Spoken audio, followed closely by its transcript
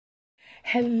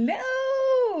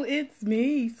Hello, it's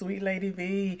me, Sweet Lady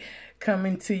V,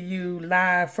 coming to you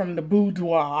live from the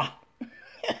boudoir.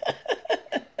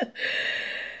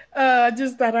 I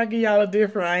just thought I'd give y'all a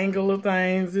different angle of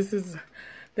things.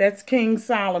 That's King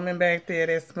Solomon back there.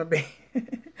 That's my baby.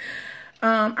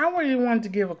 I really wanted to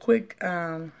give a quick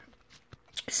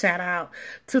shout out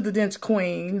to the Dench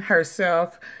Queen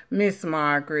herself, Miss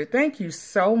Margaret. Thank you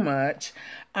so much.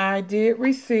 I did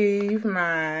receive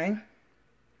my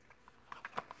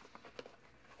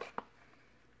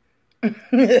I'm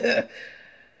not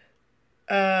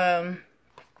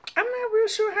real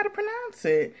sure how to pronounce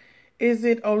it. Is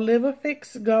it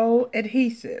Olivafix Gold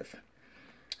Adhesive?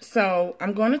 So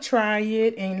I'm going to try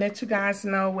it and let you guys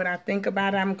know what I think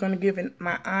about it. I'm going to give it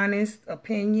my honest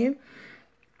opinion.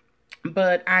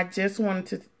 But I just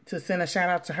wanted to send a shout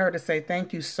out to her to say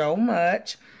thank you so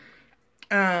much.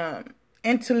 And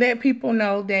to let people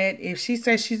know that if she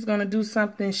says she's going to do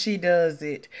something, she does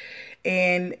it.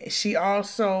 And she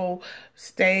also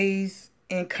stays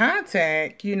in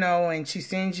contact, and she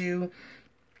sends you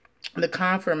the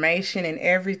confirmation and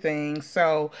everything.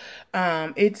 So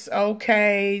it's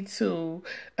okay to,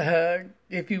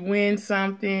 if you win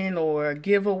something or a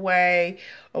giveaway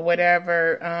or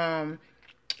whatever,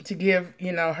 to give,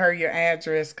 her your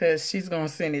address because she's going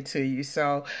to send it to you.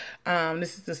 So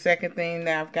this is the second thing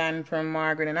that I've gotten from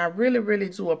Margaret, and I really, really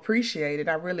do appreciate it.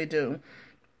 I really do.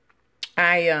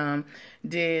 I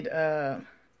did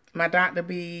my Dr.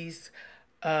 B's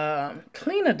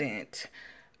Cleanadent.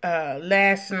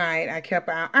 Last night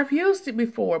I've used it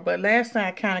before, but last night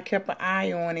I kind of kept an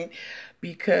eye on it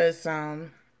because like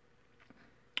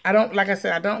I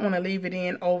said, I don't want to leave it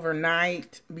in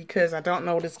overnight because I don't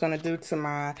know what it's going to do to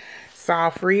my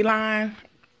soft line.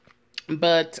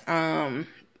 But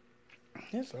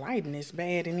this lighting is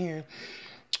bad in here.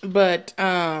 But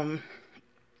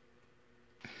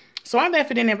so I left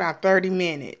it in about 30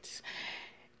 minutes.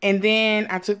 And then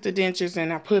I took the dentures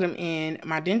and I put them in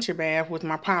my denture bath with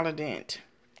my Polident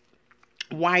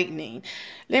whitening.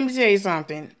 Let me tell you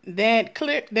something. That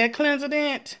cleanser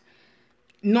dent,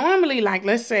 normally, like,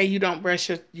 let's say you don't brush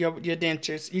your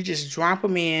dentures. You just drop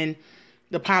them in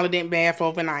the Polident bath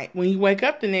overnight. When you wake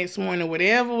up the next morning,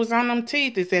 whatever was on them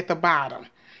teeth is at the bottom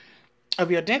of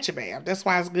your denture bath. That's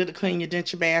why it's good to clean your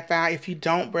denture bath out if you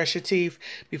don't brush your teeth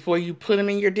before you put them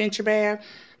in your denture bath.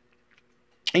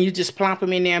 And you just plop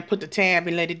them in there and put the tab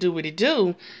and let it do what it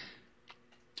do.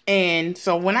 And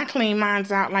so when I clean mine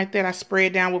out like that, I spray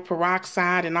it down with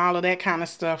peroxide and all of that kind of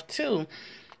stuff too.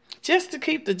 Just to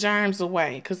keep the germs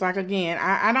away. Because, like, again,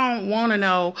 I don't want to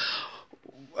know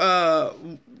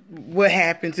what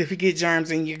happens if you get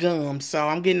germs in your gums. So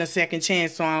I'm getting a second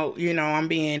chance. So, I'm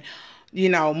being,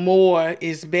 more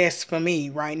is best for me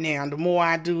right now. The more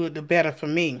I do it, the better for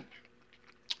me.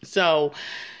 So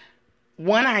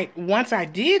once I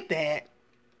did that,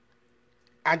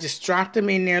 I just dropped them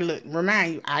in there. Look,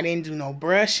 remind you, I didn't do no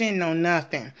brushing, no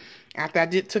nothing. After I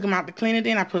took them out the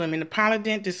Cleanadent, I put them in the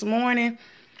Polident this morning.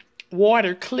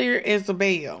 Water clear as a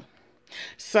bell.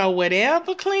 So whatever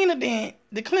the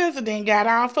cleanser dent got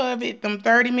off of it, them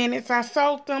 30 minutes I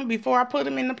soaked them before I put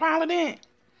them in the Polident,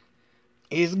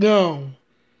 it's gone.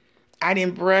 I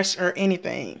didn't brush or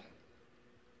anything.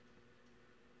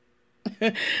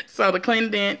 So the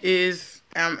Cleanadent is,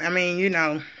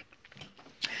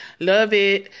 love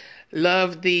it.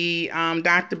 Love the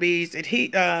Dr. B's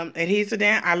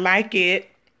Adhesive. I like it.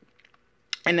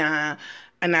 And I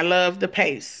love the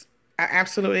paste. I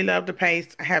absolutely love the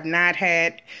paste. I have not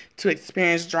had to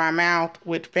experience dry mouth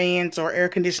with fans or air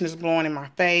conditioners blowing in my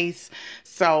face.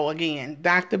 So again,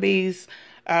 Dr. B's,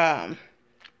 I've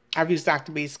used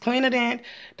Dr. B's Cleanadent,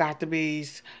 Dr.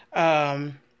 B's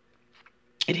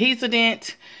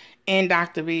Adhesive, and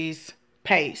Dr. B's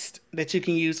paste that you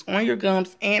can use on your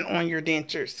gums and on your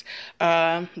dentures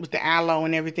with the aloe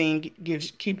and everything.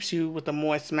 Keeps you with a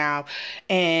moist mouth.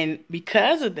 And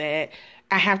because of that,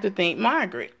 I have to thank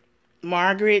Margaret.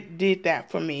 Margaret did that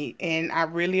for me, and I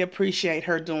really appreciate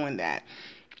her doing that.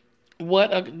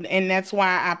 And that's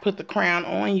why I put the crown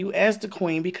on you as the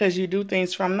queen, because you do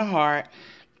things from the heart.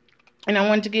 And I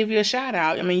wanted to give you a shout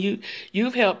out. I mean,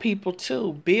 you've helped people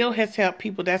too. Bill has helped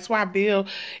people. That's why Bill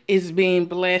is being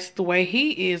blessed the way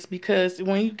he is, because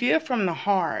when you give from the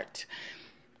heart,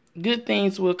 good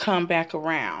things will come back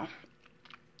around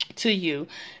to you.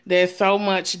 There's so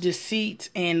much deceit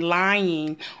and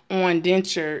lying on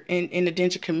denture in the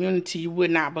denture community you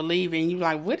would not believe in. You're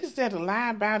like, what is that a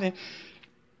lie about?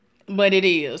 But it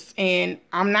is. And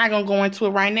I'm not going to go into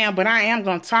it right now, but I am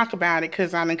going to talk about it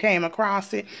because I came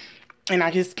across it. And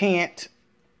I just can't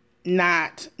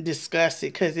not discuss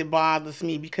it because it bothers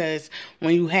me, because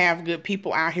when you have good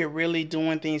people out here really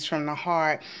doing things from the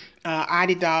heart,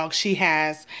 Adi Dog, she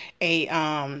has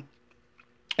a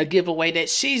giveaway that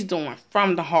she's doing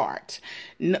from the heart.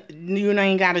 You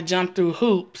ain't got to jump through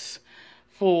hoops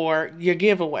for your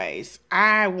giveaways.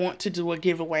 I want to do a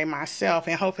giveaway myself,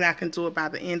 and hopefully I can do it by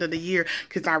the end of the year,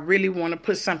 because I really want to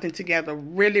put something together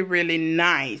really, really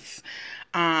nice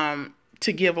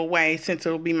to give away, since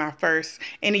it'll be my first.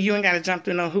 And you ain't got to jump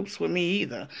through no hoops with me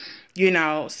either,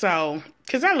 so,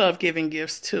 because I love giving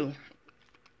gifts too.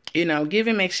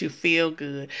 Giving makes you feel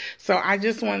good. So I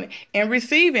just want, and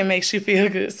receiving makes you feel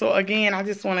good. So again, I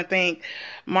just want to thank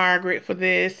Margaret for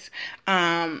this.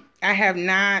 I have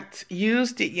not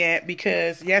used it yet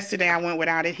because yesterday I went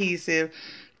without adhesive.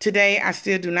 Today I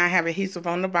still do not have adhesive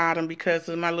on the bottom because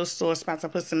of my little sore spots. I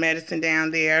put some medicine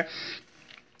down there.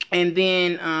 And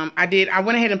then I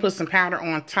went ahead and put some powder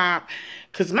on top,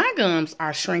 because my gums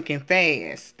are shrinking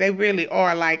fast. They really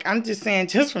are. Like, I'm just saying,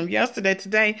 just from yesterday to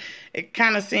today, it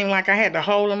kind of seemed like I had to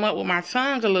hold them up with my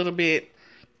tongue a little bit.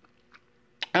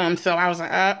 So I was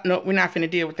like, no, we're not going to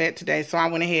deal with that today. So I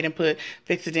went ahead and put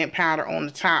Fixodent powder on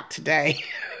the top today.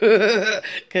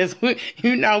 Because,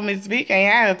 Miss V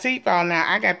can't have her teeth all now.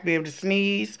 I got to be able to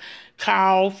sneeze,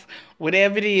 cough,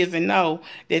 whatever it is, and know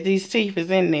that these teeth is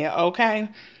in there, okay?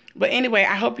 But anyway,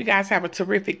 I hope you guys have a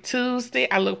terrific Tuesday.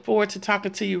 I look forward to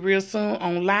talking to you real soon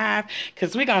on live,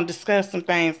 because we're going to discuss some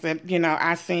things that,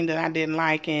 I seen that I didn't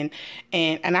like, and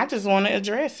I just want to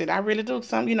address it. I really do.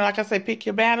 Some, like I say, pick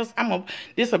your battles.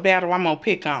 This is a battle I'm going to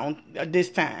pick on this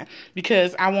time,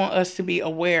 because I want us to be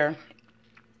aware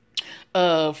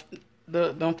of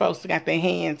them folks that got their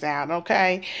hands out,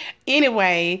 okay?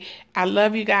 Anyway, I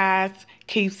love you guys.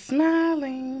 Keep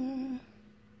smiling.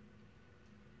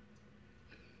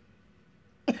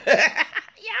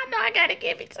 Y'all know I gotta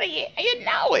give it to you. You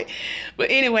know it. But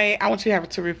anyway, I want you to have a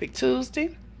terrific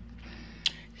Tuesday.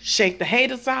 Shake the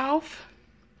haters off.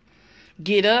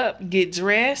 Get up. Get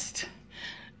dressed.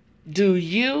 Do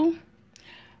you.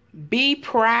 Be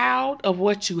proud of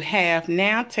what you have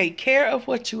now. Take care of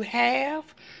what you have.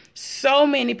 So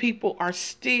many people are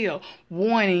still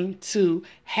wanting to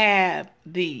have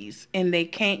these, and they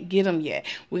can't get them yet.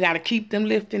 We got to keep them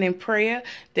lifting in prayer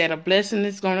that a blessing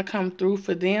is going to come through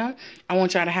for them. I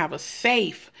want y'all to have a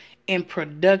safe and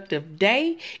productive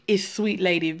day. It's Sweet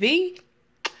Lady V.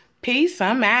 Peace.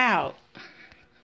 I'm out.